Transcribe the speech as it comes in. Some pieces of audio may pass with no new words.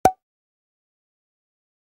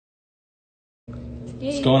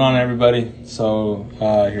What's going on, everybody? So,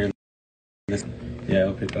 here, yeah,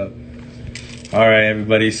 I'll pick up. All right,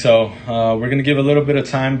 everybody. So, we're going to give a little bit of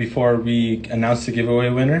time before we announce the giveaway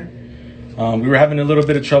winner. We were having a little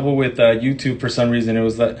bit of trouble with YouTube for some reason. It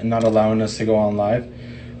was not allowing us to go on live.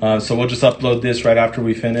 So we'll just upload this right after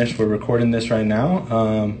we finish. We're recording this right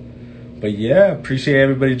now. But yeah, appreciate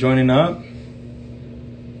everybody joining up.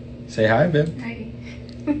 Say hi, babe. Hi.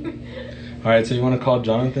 All right, so you want to call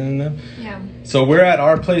Johnathan and them? Yeah. So we're at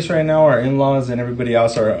our place right now. Our in-laws and everybody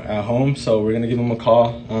else are at home. So we're going to give them a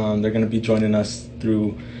call. They're going to be joining us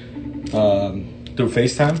through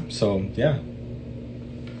FaceTime. So, yeah.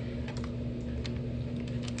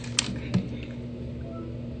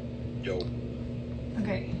 Yo.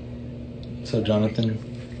 Okay. So, Johnathan.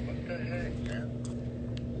 What the heck, man?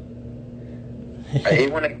 I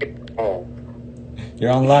hate when I get home. You're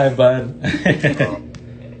on live, bud.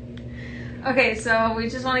 Okay, so we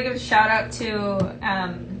just want to give a shout out to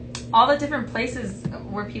all the different places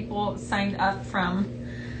where people signed up from.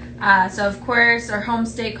 So, of course, our home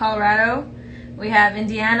state, Colorado. We have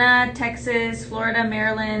Indiana, Texas, Florida,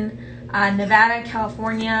 Maryland, Nevada,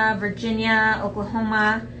 California, Virginia,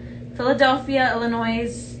 Oklahoma, Philadelphia,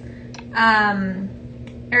 Illinois,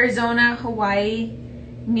 Arizona, Hawaii,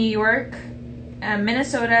 New York,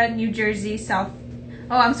 Minnesota, New Jersey, and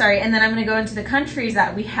then I'm going to go into the countries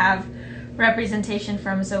that we have representation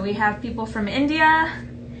from. So we have people from India,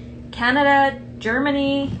 Canada,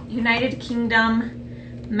 Germany, United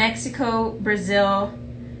Kingdom, Mexico, Brazil,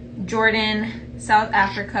 Jordan, South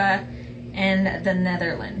Africa, and the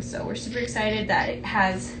Netherlands. So we're super excited that it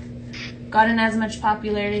has gotten as much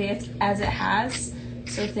popularity as it has.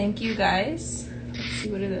 So thank you guys. Let's see,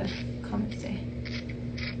 what do the comments say?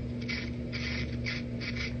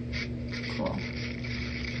 Cool.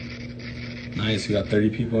 Nice. We got 30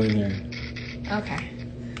 people in here. Okay.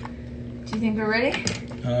 Do you think we're ready?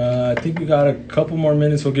 I think we got a couple more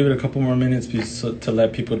minutes. We'll give it a couple more minutes to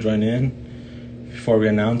let people join in before we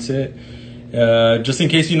announce it. Just in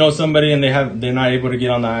case you know somebody and they're not able to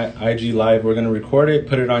get on the IG live, we're gonna record it,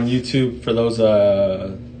 put it on YouTube for those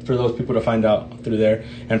people to find out through there,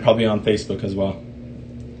 and probably on Facebook as well.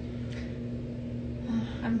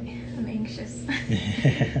 I'm anxious.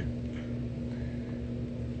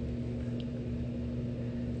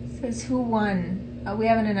 Says who won. We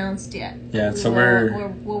haven't announced yet. Yeah, so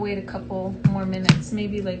we'll wait a couple more minutes,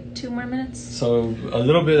 maybe like 2 more minutes. So a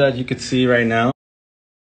little bit that you could see right now.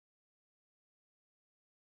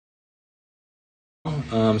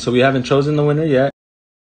 So we haven't chosen the winner yet.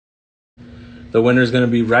 The winner is going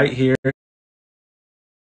to be right here.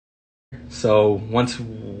 So once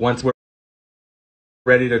we're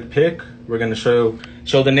ready to pick, we're going to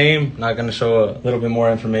show the name. Not going to show a little bit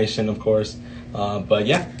more information, of course. But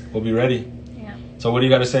yeah, we'll be ready. Yeah. So what do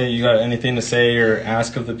you got to say? You got anything to say or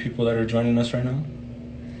ask of the people that are joining us right now?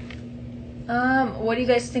 What do you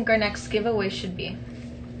guys think our next giveaway should be?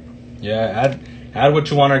 Yeah, add what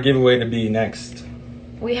you want our giveaway to be next.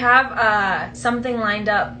 We have something lined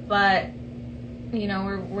up, but you know,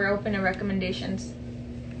 we're open to recommendations.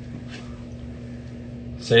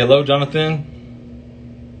 Say hello, Johnathan.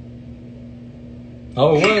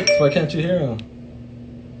 Oh, what? Why can't you hear him?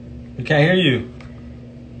 We can't hear you.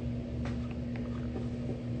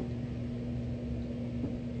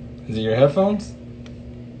 Is it your headphones?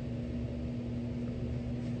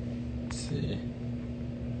 Let's see.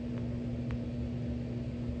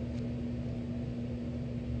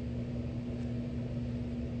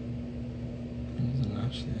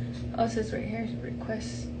 Oh, it says right here,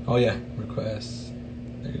 requests. Oh yeah, requests.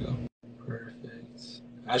 There you go. Perfect.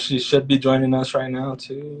 Ashley should be joining us right now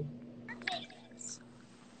too.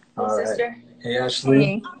 Hey, sister. Right. Hey,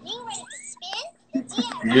 Ashley. Hey.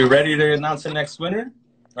 You ready to announce the next winner?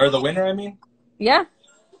 Or the winner, I mean? Yeah.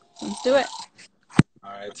 Let's do it.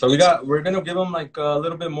 All right. So we're going to give them like a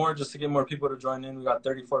little bit more just to get more people to join in. We got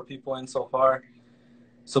 34 people in so far.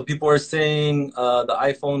 So people are saying the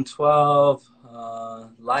iPhone 12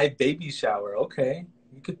 live baby shower. Okay.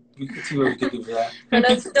 We could see what we could do for that. For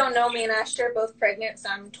those who don't know, me and Ashley are both pregnant, so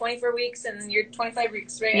I'm 24 weeks and you're 25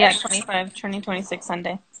 weeks, right? Yeah, 25, turning 26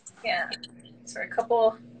 Sunday. Yeah. So we're a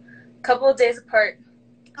couple of days apart.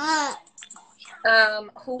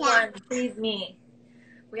 Who won? Please, me.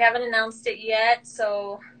 We haven't announced it yet,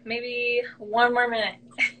 so maybe 1 more minute.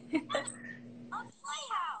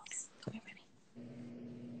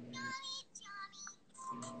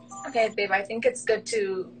 Okay, babe, I think it's good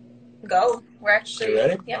to go. We're actually... You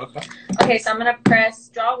ready? Yeah. Okay. Okay, so I'm going to press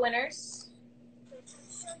draw winners.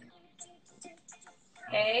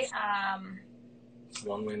 Okay,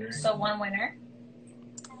 One winner. so 1 winner.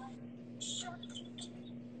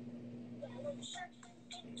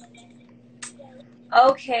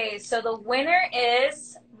 Okay, so the winner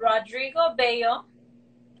is Rodrigo Bello.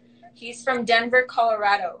 He's from Denver,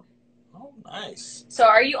 Colorado. Oh, nice. So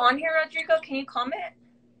are you on here, Rodrigo? Can you comment?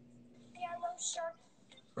 Yeah, no, sure.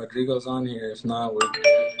 Rodrigo's on here. If not,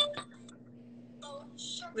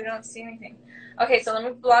 We don't see anything. Okay, so let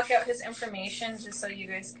me block out his information just so you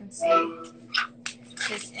guys can see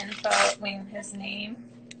his info, his name.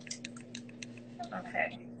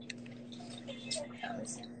 Okay.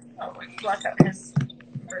 Oh, wait, block out his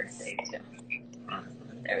birthday too.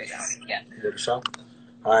 There we go. Yeah. give it a shot.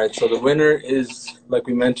 All right, so the winner is, like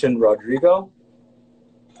we mentioned, Rodrigo.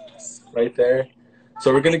 Right there.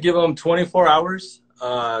 So we're going to give him 24 hours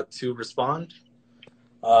to respond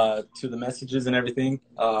to the messages and everything.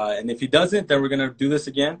 And if he doesn't, then we're going to do this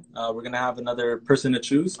again. We're going to have another person to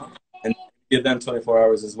choose and give them 24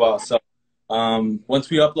 hours as well. So once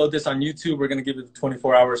we upload this on YouTube, we're going to give it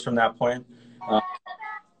 24 hours from that point.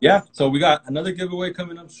 Yeah, so we got another giveaway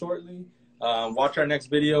coming up shortly. Watch our next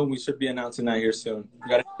video. We should be announcing that here soon. You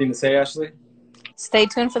got anything to say, Ashley? Stay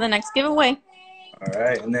tuned for the next giveaway. All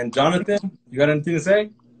right. And then, Johnathan, you got anything to say?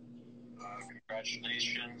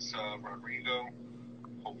 Congratulations, Rodrigo.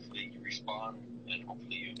 Hopefully you respond and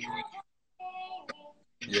hopefully you enjoy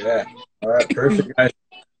it. Yeah. All right. Perfect, guys.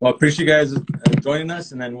 Well, appreciate you guys joining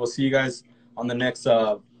us, and then we'll see you guys on the next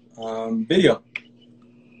video.